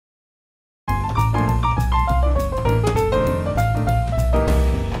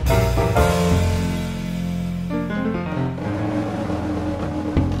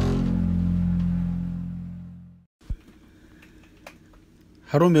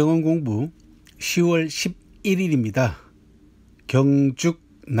하루 명언공부 10월 11일입니다.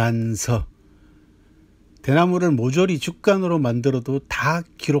 경죽난서 대나무를 모조리 죽간으로 만들어도 다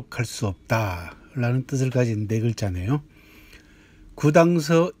기록할 수 없다 라는 뜻을 가진 네 글자네요.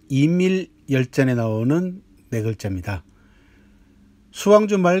 구당서 이밀열전에 나오는 네 글자입니다.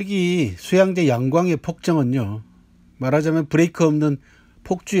 수왕조 말기 수양제 양광의 폭정은요, 말하자면 브레이크 없는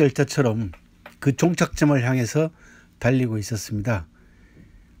폭주 열차처럼 그 종착점을 향해서 달리고 있었습니다.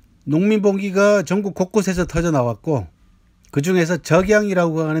 농민봉기가 전국 곳곳에서 터져 나왔고, 그 중에서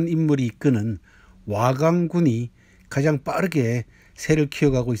적양이라고 하는 인물이 이끄는 와강군이 가장 빠르게 세를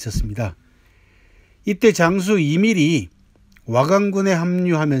키워가고 있었습니다. 이때 장수 이밀이 와강군에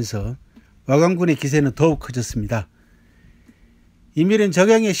합류하면서 와강군의 기세는 더욱 커졌습니다. 이밀은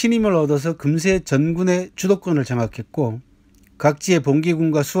적양의 신임을 얻어서 금세 전군의 주도권을 장악했고, 각지의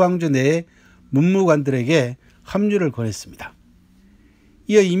봉기군과 수양제 내의 문무관들에게 합류를 권했습니다.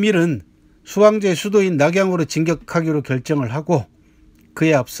 이어 이밀은 수양제 수도인 낙양으로 진격하기로 결정을 하고,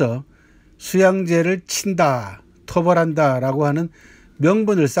 그에 앞서 수양제를 친다, 토벌한다 라고 하는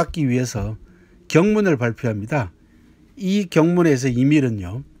명분을 쌓기 위해서 격문을 발표합니다. 이 격문에서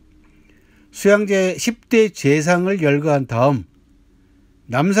이밀은요, 수양제 10대 재상을 열거한 다음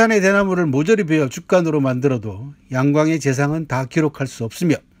남산의 대나무를 모조리 베어 죽간으로 만들어도 양광의 재상은 다 기록할 수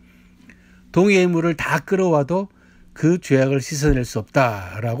없으며 동해의 물을 다 끌어와도 그 죄악을 씻어낼 수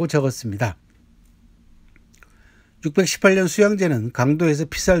없다라고 적었습니다. 618년 수양제는 강도에서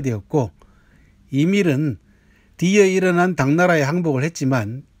피살되었고, 이밀은 뒤에 일어난 당나라에 항복을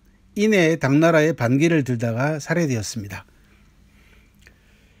했지만 이내 당나라에 반기를 들다가 살해되었습니다.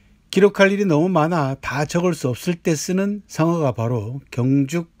 기록할 일이 너무 많아 다 적을 수 없을 때 쓰는 성어가 바로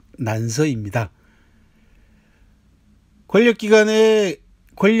경죽난서입니다. 권력기관의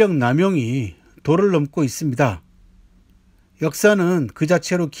권력남용이 도를 넘고 있습니다. 역사는 그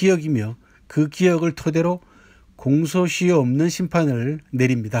자체로 기억이며 그 기억을 토대로 공소시효 없는 심판을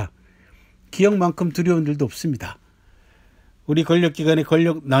내립니다. 기억만큼 두려운 일도 없습니다. 우리 권력기관의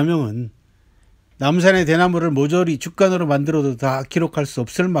권력남용은 남산의 대나무를 모조리 죽간으로 만들어도 다 기록할 수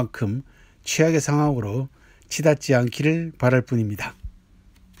없을 만큼 최악의 상황으로 치닫지 않기를 바랄 뿐입니다.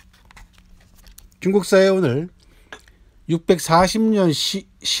 중국사회 오늘 640년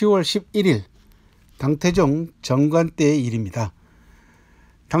 10월 11일 당태종 정관 때의 일입니다.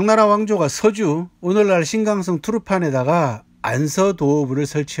 당나라 왕조가 서주, 오늘날 신강성 투르판에다가 안서도읍을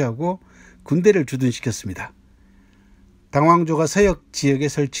설치하고 군대를 주둔시켰습니다. 당왕조가 서역 지역에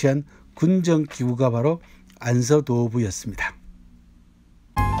설치한 군정기구가 바로 안서도읍이었습니다.